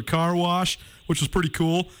fundraiser car wash, which was pretty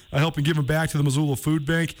cool, helping give him back to the Missoula Food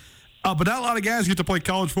Bank. But not a lot of guys get to play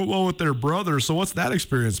college football with their brothers. So what's that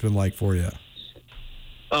experience been like for you?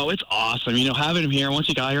 Oh, it's awesome. Having him here, once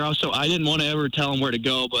he got here, I didn't want to ever tell him where to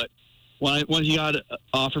go, but once he got an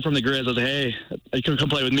offer from the Grizz, I was like, hey, you can come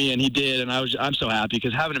play with me, and he did, and I'm so happy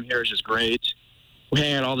because having him here is just great. We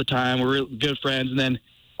hang out all the time. We're real good friends, and then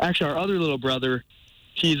actually our other little brother,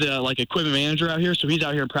 he's like equipment manager out here, so he's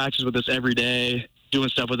out here in practice with us every day, doing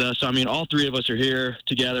stuff with us. So, I mean, all 3 of us are here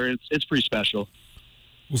together, and it's pretty special.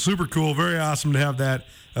 Well, super cool. Very awesome to have that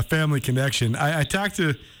family connection. I talked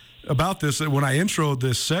about this when I introed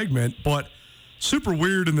this segment, but super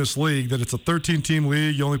weird in this league that it's a 13-team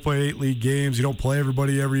league. You only play 8 league games. You don't play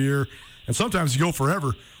everybody every year. And sometimes you go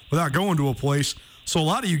forever without going to a place. So a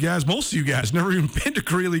lot of you guys, most of you guys, never even been to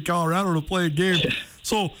Greeley, Colorado to play a game.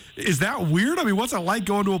 So is that weird? I mean, what's it like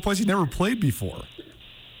going to a place you never played before?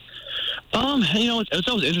 It's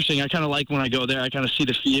always interesting. I kind of like when I go there. I kind of see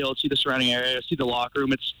the field, see the surrounding area, see the locker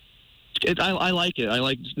room. I like it. I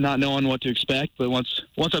like not knowing what to expect. But once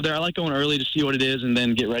I'm there, I like going early to see what it is and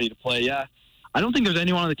then get ready to play. Yeah. I don't think there's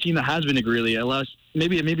anyone on the team that has been to Greeley, unless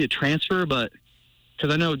maybe a transfer, but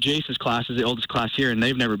because I know Jace's class is the oldest class here, and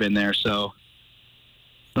they've never been there, so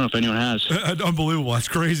I don't know if anyone has. Unbelievable. That's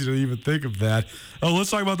crazy to even think of that.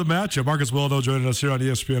 Let's talk about the matchup. Marcus Wilnell joining us here on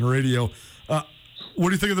ESPN Radio. What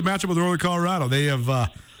do you think of the matchup with Northern Colorado? They have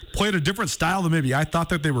played a different style than maybe I thought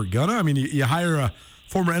that they were gonna. I mean, you hire a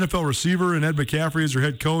former NFL receiver and Ed McCaffrey as your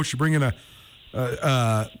head coach. You bring in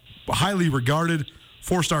a highly regarded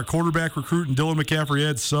four-star quarterback recruit in Dylan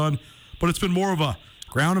McCaffrey-Ed's son, but it's been more of a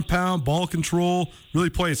ground and pound, ball control, really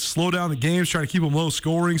play it, slow down the games, trying to keep them low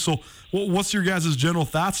scoring. So what's your guys' general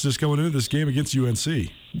thoughts just going into this game against UNC?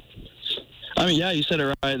 I mean, yeah, you said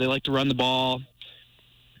it right. They like to run the ball,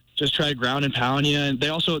 just try to ground and pound you. And they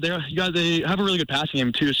have a really good passing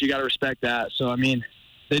game too, so you got to respect that. So, I mean,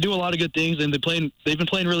 they do a lot of good things, and they've been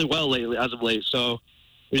playing really well lately, as of late. So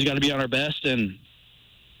we just got to be on our best, and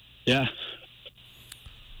yeah.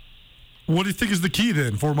 What do you think is the key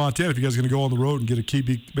then for Montana if you guys are going to go on the road and get a key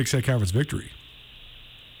Big Sky Conference victory?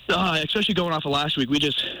 Especially going off of last week, we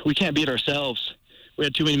can't beat ourselves. We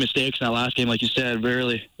had too many mistakes in that last game, like you said.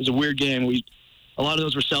 It was a weird game. A lot of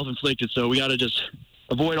those were self-inflicted, so we got to just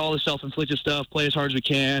avoid all the self-inflicted stuff, play as hard as we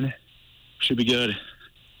can. Should be good.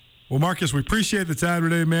 Well, Marcus, we appreciate the time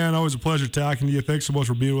today, man. Always a pleasure talking to you. Thanks so much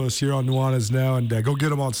for being with us here on Nuanez Now, and go get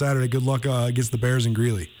them on Saturday. Good luck against the Bears in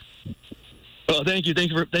Greeley. Well, thank you.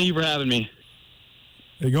 Thank you for having me.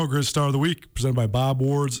 There you go, Grizz Star of the Week, presented by Bob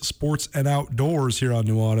Ward's Sports and Outdoors here on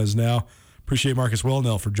Nuanez Now. Appreciate Marcus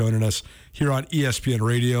Wellnell for joining us here on ESPN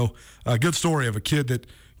Radio. A good story of a kid that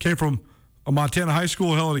came from a Montana high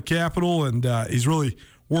school, Helena Capital, and he's really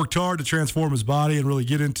worked hard to transform his body and really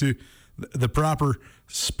get into the proper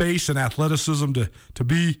space and athleticism to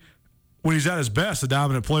be, when he's at his best, a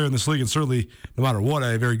dominant player in this league, and certainly, no matter what,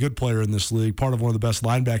 a very good player in this league, part of one of the best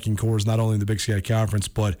linebacking cores, not only in the Big Sky Conference,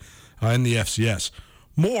 but in the FCS.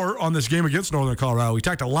 More on this game against Northern Colorado. We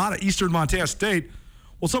talked a lot of Eastern Montana State.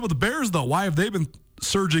 Well, some of the Bears, though, why have they been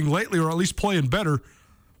surging lately, or at least playing better?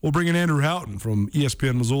 We'll bring in Andrew Houghton from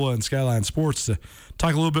ESPN Missoula and Skyline Sports to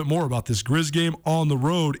talk a little bit more about this Grizz game on the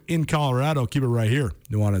road in Colorado. Keep it right here.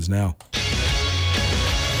 Nuanez Now.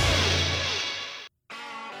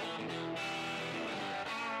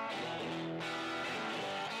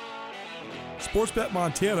 Sportsbet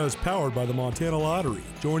Montana is powered by the Montana Lottery.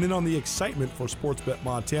 Join in on the excitement for Sportsbet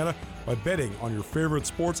Montana by betting on your favorite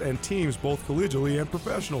sports and teams both collegially and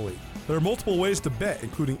professionally. There are multiple ways to bet,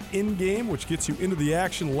 including in-game, which gets you into the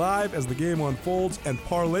action live as the game unfolds, and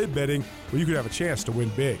parlay betting, where you could have a chance to win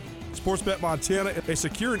big. Sportsbet Montana, a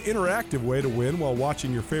secure and interactive way to win while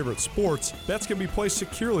watching your favorite sports. Bets can be placed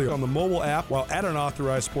securely on the mobile app while at an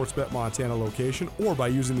authorized Sportsbet Montana location, or by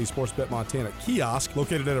using the Sportsbet Montana kiosk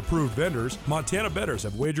located at approved vendors. Montana bettors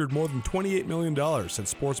have wagered more than $28 million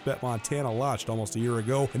since Sportsbet Montana launched almost a year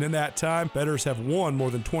ago, and in that time, bettors have won more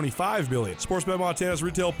than $25 million. Sportsbet Montana's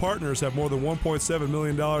retail partners have more than $1.7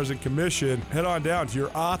 million in commission. Head on down to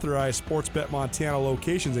your authorized Sportsbet Montana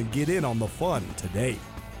locations and get in on the fun today.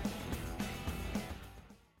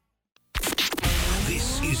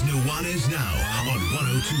 This is Nuanez Now on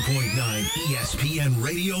 102.9 ESPN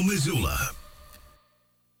Radio Missoula.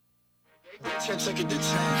 Baby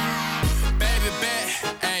bet,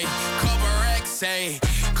 ayy, couple racks, ayy,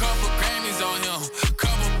 couple Grammys on him,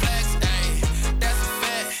 couple blacks, ayy, that's a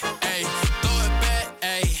fact, ayy, throw it back,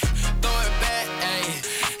 ayy,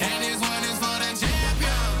 and this one is for the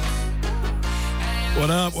champion. What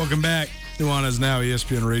up? Welcome back. Nuanez Now,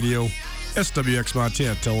 ESPN Radio, SWX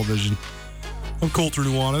Montana Television. I'm Colter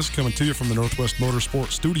Nuanez, coming to you from the Northwest Motorsport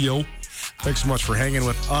Studio. Thanks so much for hanging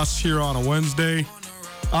with us here on a Wednesday.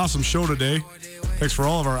 Awesome show today. Thanks for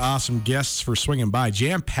all of our awesome guests for swinging by.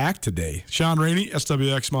 Jam-packed today. Sean Rainey,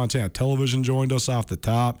 SWX Montana Television, joined us off the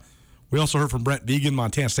top. We also heard from Brent Vigen,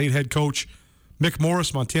 Montana State head coach. Mick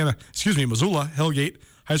Morris, Missoula Hellgate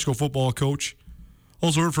high school football coach.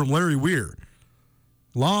 Also heard from Larry Weir,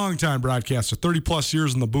 longtime broadcaster, 30-plus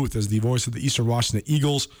years in the booth as the voice of the Eastern Washington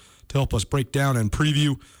Eagles, to help us break down and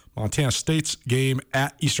preview Montana State's game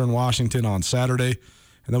at Eastern Washington on Saturday.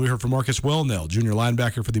 And then we heard from Marcus Wellnell, junior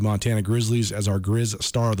linebacker for the Montana Grizzlies, as our Grizz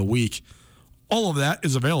Star of the Week. All of that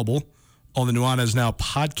is available on the Nuanez Now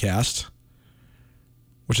podcast,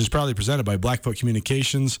 which is proudly presented by Blackfoot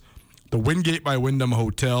Communications, the Wingate by Wyndham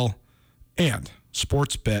Hotel, and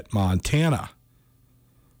Sportsbet Montana.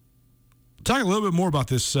 Talk a little bit more about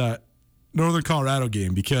this Northern Colorado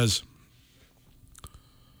game, because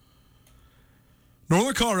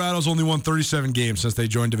Northern Colorado's only won 37 games since they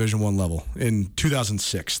joined Division I level in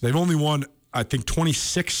 2006. They've only won, I think,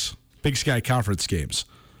 26 Big Sky Conference games.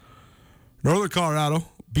 Northern Colorado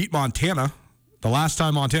beat Montana the last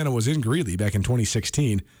time Montana was in Greeley back in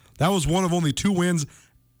 2016. That was one of only 2 wins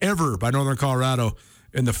ever by Northern Colorado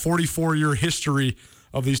in the 44-year history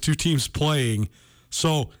of these two teams playing.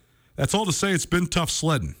 So that's all to say it's been tough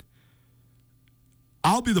sledding.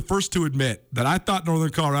 I'll be the first to admit that I thought Northern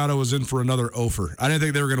Colorado was in for another offer. I didn't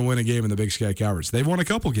think they were going to win a game in the Big Sky Conference. They've won a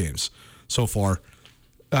couple games so far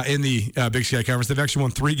in the Big Sky Conference. They've actually won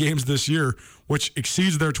 3 games this year, which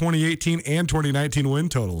exceeds their 2018 and 2019 win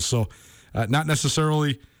totals. So Not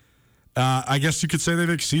necessarily, I guess you could say they've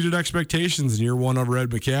exceeded expectations in year one over Ed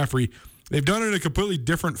McCaffrey. They've done it in a completely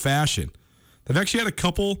different fashion. They've actually had a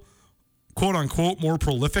couple, quote-unquote, more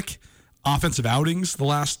prolific offensive outings the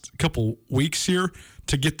last couple weeks here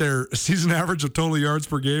to get their season average of total yards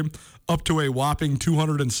per game up to a whopping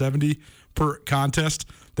 270 per contest.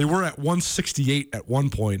 They were at 168 at one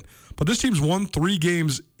point. But this team's won 3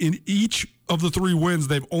 games. In each of the 3 wins,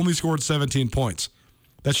 they've only scored 17 points.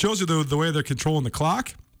 That shows you the way they're controlling the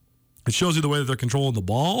clock. It shows you the way that they're controlling the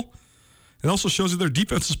ball. It also shows you their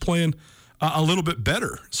defense is playing a little bit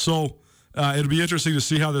better. So it'll be interesting to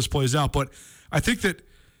see how this plays out. But I think that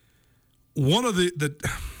one of the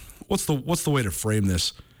what's the way to frame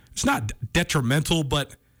this? It's not detrimental,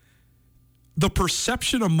 but the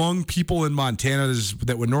perception among people in Montana is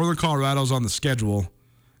that when Northern Colorado's on the schedule,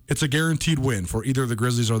 it's a guaranteed win for either the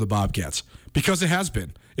Grizzlies or the Bobcats, because it has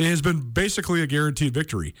been. It has been basically a guaranteed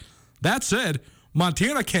victory. That said,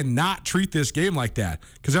 Montana cannot treat this game like that,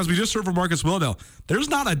 because as we just heard from Marcus Willdale, there's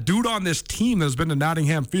not a dude on this team that has been to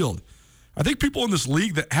Nottingham Field. I think people in this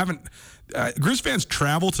league that haven't Grizz fans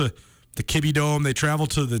travel to the Kibbe Dome, they travel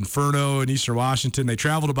to the Inferno in Eastern Washington, they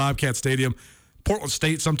travel to Bobcat Stadium. Portland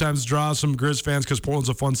State sometimes draws some Grizz fans because Portland's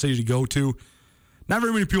a fun city to go to. Not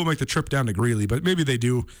very many people make the trip down to Greeley, but maybe they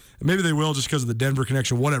do. And maybe they will just because of the Denver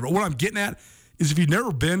connection, whatever. What I'm getting at is if you've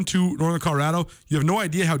never been to Northern Colorado, you have no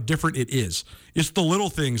idea how different it is. It's the little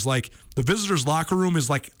things, like the visitors' locker room is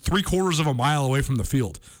like 3/4 of a mile away from the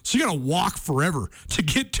field. So you got to walk forever to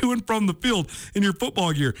get to and from the field in your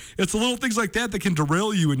football gear. It's the little things like that that can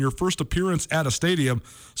derail you in your first appearance at a stadium.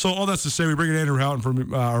 So all that's to say, we bring in Andrew Houghton,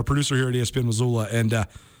 from our producer here at ESPN Missoula, and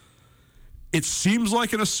it seems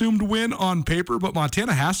like an assumed win on paper, but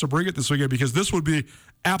Montana has to bring it this weekend because this would be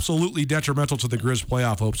absolutely detrimental to the Grizz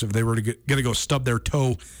playoff hopes if they were going to go stub their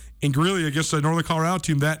toe in Greeley against a Northern Colorado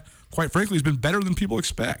team that, quite frankly, has been better than people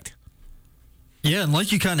expect. Yeah, and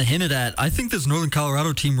like you kind of hinted at, I think this Northern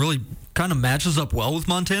Colorado team really kind of matches up well with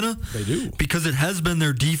Montana. They do. Because it has been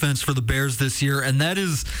their defense for the Bears this year, and that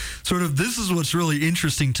is this is what's really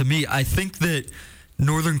interesting to me. I think that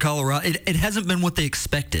Northern Colorado, it hasn't been what they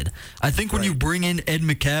expected. I think when you bring in Ed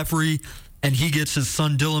McCaffrey and he gets his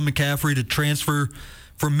son Dylan McCaffrey to transfer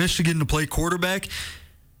from Michigan to play quarterback,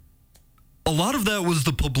 a lot of that was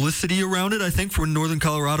the publicity around it, I think, when Northern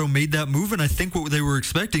Colorado made that move. And I think what they were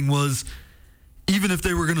expecting was, even if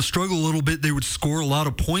they were going to struggle a little bit, they would score a lot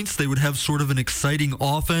of points. They would have sort of an exciting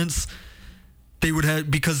offense. They would have,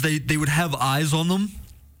 because they would have eyes on them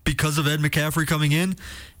because of Ed McCaffrey coming in,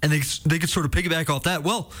 and they could sort of piggyback off that.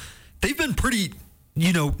 Well, they've been pretty,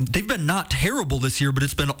 they've been not terrible this year, but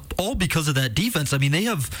it's been all because of that defense. I mean, they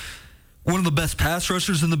have one of the best pass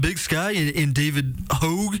rushers in the Big Sky in David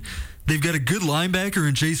Hogue. They've got a good linebacker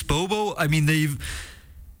in Jace Bobo. I mean, they've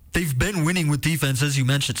been winning with defense, as you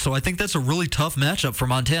mentioned. So I think that's a really tough matchup for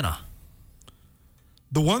Montana.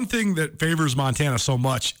 The one thing that favors Montana so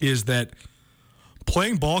much is that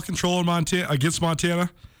playing ball control against Montana,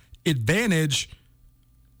 advantage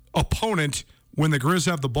opponent when the Grizz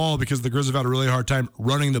have the ball, because the Grizz have had a really hard time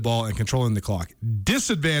running the ball and controlling the clock.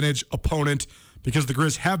 Disadvantage opponent because the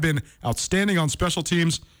Grizz have been outstanding on special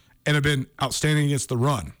teams and have been outstanding against the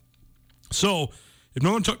run. So if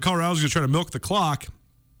Northern Colorado is going to try to milk the clock,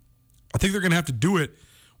 I think they're going to have to do it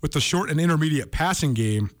with the short and intermediate passing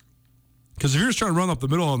game, because if you're just trying to run up the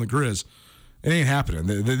middle on the Grizz, it ain't happening.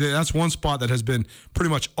 That's one spot that has been pretty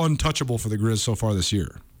much untouchable for the Grizz so far this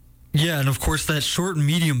year. Yeah, and of course that short and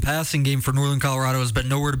medium passing game for Northern Colorado has been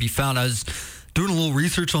nowhere to be found. I was doing a little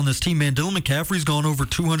research on this team, man. Dylan McCaffrey's gone over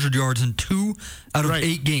 200 yards in 2 out of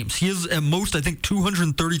 8 games. He has at most, I think,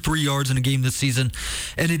 233 yards in a game this season.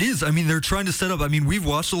 And it is, they're trying to set up. We've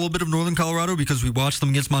watched a little bit of Northern Colorado because we watched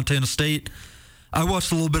them against Montana State. I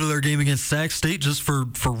watched a little bit of their game against Sac State just for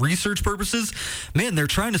research purposes. Man, they're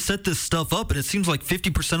trying to set this stuff up, and it seems like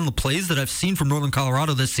 50% of the plays that I've seen from Northern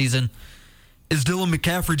Colorado this season is Dylan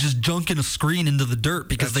McCaffrey just junking a screen into the dirt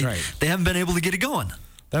because they haven't been able to get it going.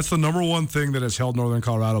 That's the number one thing that has held Northern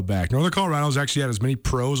Colorado back. Northern Colorado's actually had as many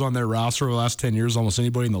pros on their roster over the last 10 years as almost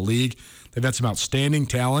anybody in the league. They've had some outstanding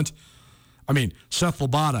talent. Seth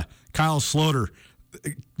Labata, Kyle Sloter,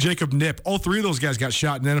 Jacob Knipp, all 3 of those guys got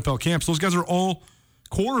shot in NFL camps. Those guys are all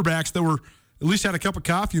quarterbacks that were at least had a cup of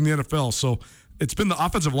coffee in the NFL. So it's been the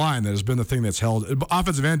offensive line that has been the thing that's held,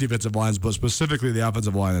 offensive and defensive lines, but specifically the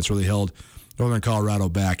offensive line that's really held Northern Colorado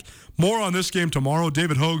back. More on this game tomorrow.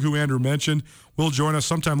 David Hogue, who Andrew mentioned, will join us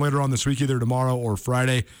sometime later on this week, either tomorrow or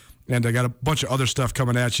Friday. And I got a bunch of other stuff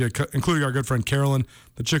coming at you, including our good friend Carolyn,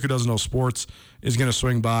 the chick who doesn't know sports, is going to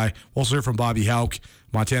swing by. We'll also hear from Bobby Hauck,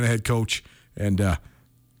 Montana head coach, and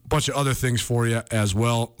bunch of other things for you as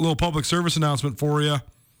well. A little public service announcement for you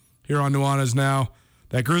here on Nuanez Now.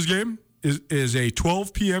 That Grizz game is a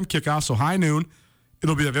 12 p.m. kickoff, so high noon.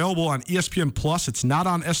 It'll be available on ESPN Plus. It's not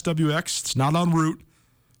on SWX. It's not on Root.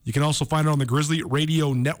 You can also find it on the Grizzly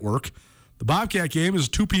Radio Network. The Bobcat game is a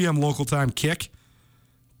 2 p.m. local time kick.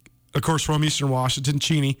 Of course, from Eastern Washington,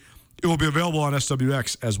 Cheney. It will be available on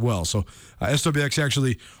SWX as well. So SWX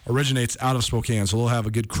actually originates out of Spokane, so they'll have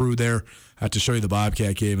a good crew there to show you the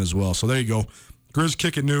Bobcat game as well. So there you go. Grizz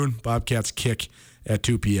kick at noon, Bobcats kick at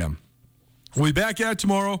 2 p.m. We'll be back at it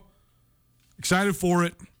tomorrow. Excited for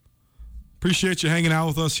it. Appreciate you hanging out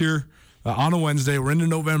with us here on a Wednesday. We're into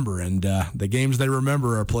November, and the games they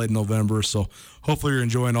remember are played in November, so hopefully you're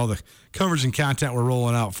enjoying all the coverage and content we're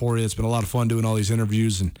rolling out for you. It's been a lot of fun doing all these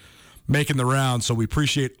interviews and making the round, so we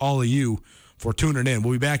appreciate all of you for tuning in.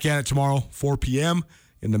 We'll be back at it tomorrow, 4 p.m.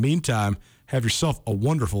 In the meantime, have yourself a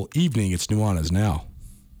wonderful evening. It's Nuanez Now.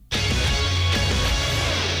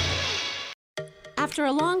 After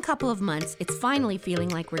a long couple of months, it's finally feeling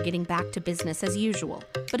like we're getting back to business as usual.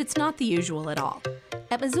 But it's not the usual at all.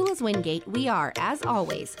 At Missoula's Wingate, we are, as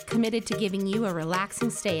always, committed to giving you a relaxing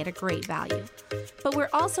stay at a great value. But we're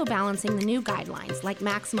also balancing the new guidelines like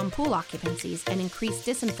maximum pool occupancies and increased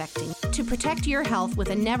disinfecting to protect your health with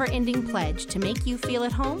a never-ending pledge to make you feel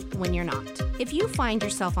at home when you're not. If you find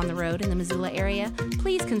yourself on the road in the Missoula area,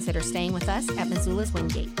 please consider staying with us at Missoula's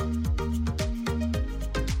Wingate.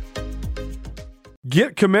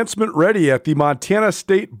 Get commencement ready at the Montana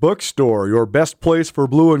State Bookstore, your best place for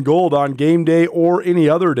blue and gold on game day or any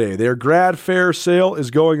other day. Their grad fair sale is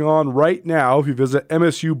going on right now if you visit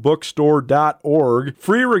msubookstore.org.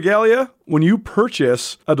 Free regalia when you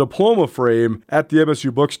purchase a diploma frame at the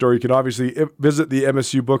MSU Bookstore. You can obviously visit the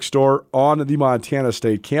MSU Bookstore on the Montana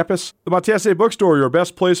State campus. The Montana State Bookstore, your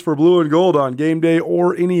best place for blue and gold on game day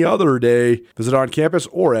or any other day. Visit on campus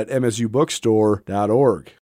or at msubookstore.org.